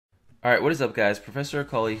Alright, what is up guys? Professor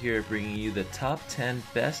Akali here bringing you the top 10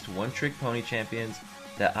 best one-trick pony champions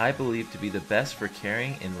that I believe to be the best for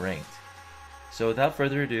carrying in ranked. So without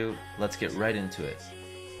further ado, let's get right into it.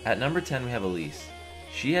 At number 10 we have Elise.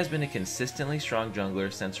 She has been a consistently strong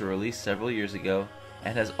jungler since her release several years ago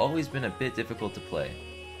and has always been a bit difficult to play.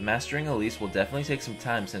 Mastering Elise will definitely take some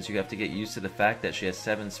time since you have to get used to the fact that she has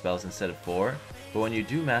 7 spells instead of 4, but when you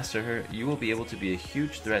do master her, you will be able to be a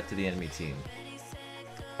huge threat to the enemy team.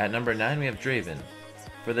 At number 9 we have Draven.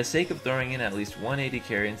 For the sake of throwing in at least one AD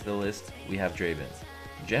carry into the list, we have Draven.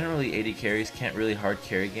 Generally AD carries can't really hard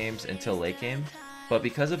carry games until late game, but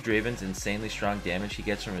because of Draven's insanely strong damage he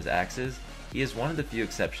gets from his axes, he is one of the few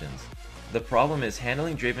exceptions. The problem is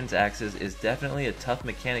handling Draven's axes is definitely a tough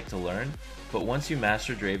mechanic to learn, but once you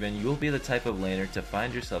master Draven, you will be the type of laner to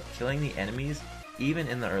find yourself killing the enemies even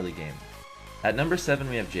in the early game. At number 7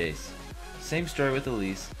 we have Jace. Same story with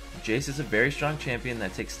Elise. Jace is a very strong champion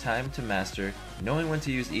that takes time to master, knowing when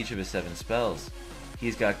to use each of his 7 spells.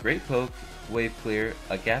 He's got great poke, wave clear,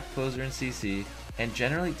 a gap closer in CC, and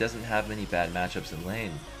generally doesn't have many bad matchups in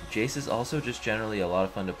lane. Jace is also just generally a lot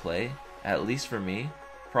of fun to play, at least for me,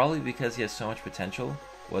 probably because he has so much potential,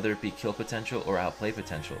 whether it be kill potential or outplay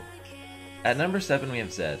potential. At number 7 we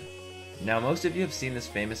have Zed. Now most of you have seen this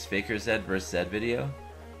famous Faker Zed vs Zed video.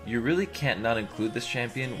 You really can't not include this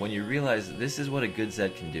champion when you realize this is what a good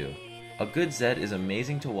Zed can do. A good Zed is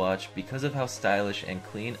amazing to watch because of how stylish and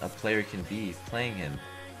clean a player can be playing him.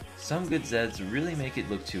 Some good Zeds really make it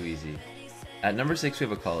look too easy. At number 6 we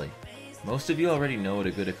have Akali. Most of you already know what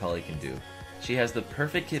a good Akali can do. She has the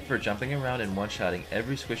perfect kit for jumping around and one-shotting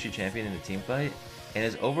every squishy champion in a teamfight, and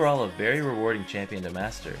is overall a very rewarding champion to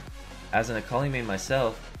master. As an Akali main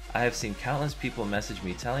myself, I have seen countless people message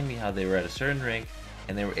me telling me how they were at a certain rank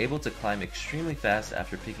and they were able to climb extremely fast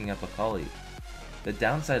after picking up Akali. The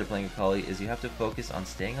downside of playing Akali is you have to focus on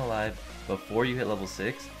staying alive before you hit level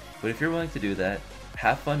 6, but if you're willing to do that,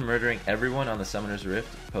 have fun murdering everyone on the Summoner's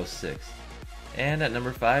Rift post 6. And at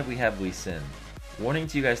number 5 we have Lee Sin. Warning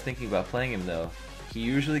to you guys thinking about playing him though, he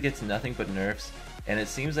usually gets nothing but nerfs, and it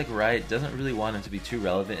seems like Riot doesn't really want him to be too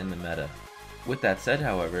relevant in the meta. With that said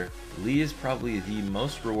however, Lee is probably the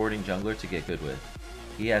most rewarding jungler to get good with.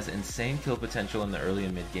 He has insane kill potential in the early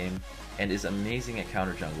and mid game, and is amazing at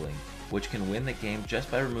counter jungling, which can win the game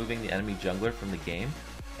just by removing the enemy jungler from the game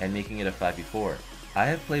and making it a 5v4. I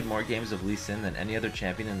have played more games of Lee Sin than any other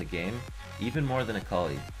champion in the game, even more than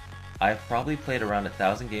Akali. I have probably played around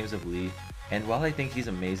 1,000 games of Lee, and while I think he's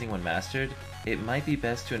amazing when mastered, it might be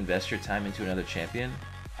best to invest your time into another champion.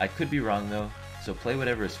 I could be wrong though, so play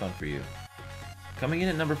whatever is fun for you. Coming in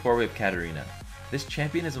at number 4 we have Katarina. This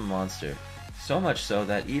champion is a monster. So much so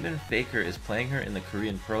that even Faker is playing her in the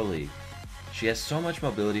Korean Pro League. She has so much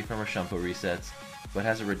mobility from her Shumpo resets, but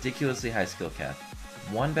has a ridiculously high skill cap.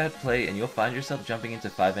 One bad play and you'll find yourself jumping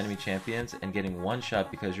into 5 enemy champions and getting one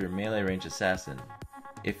shot because you're a melee range assassin.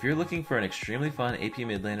 If you're looking for an extremely fun AP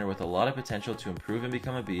mid laner with a lot of potential to improve and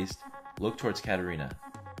become a beast, look towards Katarina.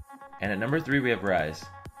 And at number 3 we have Ryze.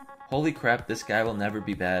 Holy crap, this guy will never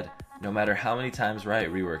be bad, no matter how many times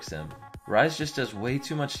Riot reworks him. Ryze just does way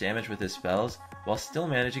too much damage with his spells, while still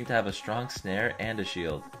managing to have a strong snare and a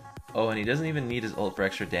shield. Oh, and he doesn't even need his ult for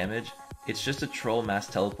extra damage, it's just a troll mass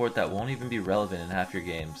teleport that won't even be relevant in half your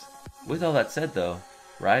games. With all that said though,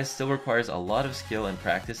 Ryze still requires a lot of skill and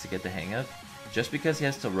practice to get the hang of, just because he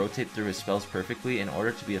has to rotate through his spells perfectly in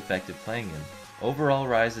order to be effective playing him. Overall,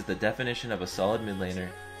 Ryze is the definition of a solid mid laner,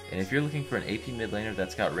 and if you're looking for an AP mid laner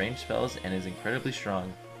that's got ranged spells and is incredibly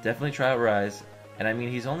strong, definitely try out Ryze. And I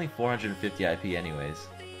mean, he's only 450 IP anyways.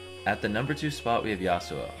 At the number 2 spot we have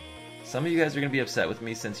Yasuo. Some of you guys are going to be upset with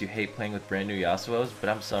me since you hate playing with brand new Yasuos, but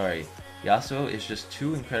I'm sorry. Yasuo is just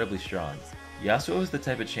too incredibly strong. Yasuo is the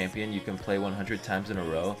type of champion you can play 100 times in a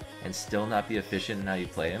row and still not be efficient in how you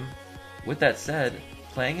play him. With that said,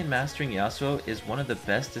 playing and mastering Yasuo is one of the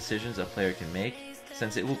best decisions a player can make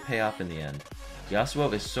since it will pay off in the end.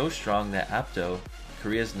 Yasuo is so strong that Apto,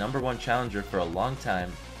 Korea's #1 challenger for a long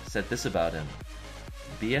time, said this about him.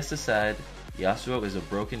 BS aside, Yasuo is a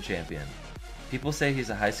broken champion. People say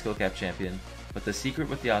he's a high skill cap champion, but the secret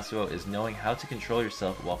with Yasuo is knowing how to control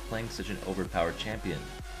yourself while playing such an overpowered champion.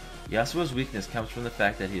 Yasuo's weakness comes from the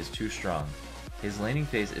fact that he is too strong. His laning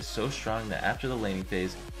phase is so strong that after the laning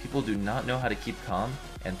phase, people do not know how to keep calm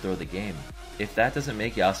and throw the game. If that doesn't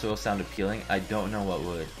make Yasuo sound appealing, I don't know what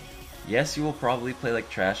would. Yes, you will probably play like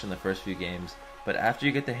trash in the first few games, but after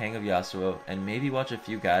you get the hang of Yasuo and maybe watch a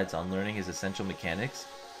few guides on learning his essential mechanics,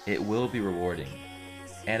 it will be rewarding.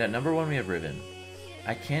 And at number 1 we have Riven.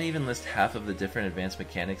 I can't even list half of the different advanced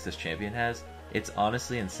mechanics this champion has, it's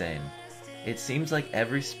honestly insane. It seems like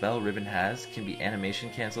every spell Riven has can be animation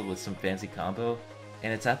cancelled with some fancy combo,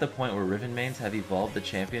 and it's at the point where Riven mains have evolved the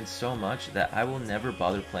champion so much that I will never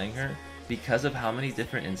bother playing her because of how many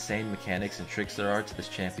different insane mechanics and tricks there are to this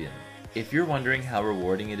champion. If you're wondering how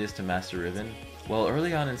rewarding it is to master Riven, well,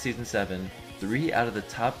 early on in Season 7, 3 out of the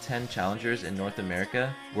top 10 challengers in North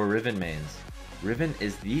America were Riven mains. Riven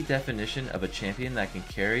is the definition of a champion that can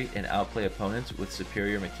carry and outplay opponents with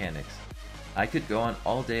superior mechanics. I could go on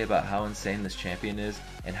all day about how insane this champion is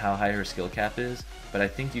and how high her skill cap is, but I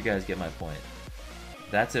think you guys get my point.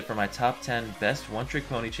 That's it for my top 10 best one-trick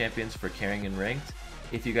pony champions for carrying in ranked.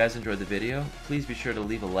 If you guys enjoyed the video, please be sure to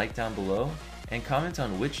leave a like down below and comment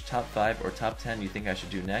on which top 5 or top 10 you think I should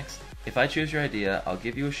do next. If I choose your idea, I'll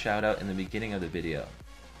give you a shout out in the beginning of the video.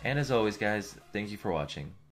 And as always guys, thank you for watching.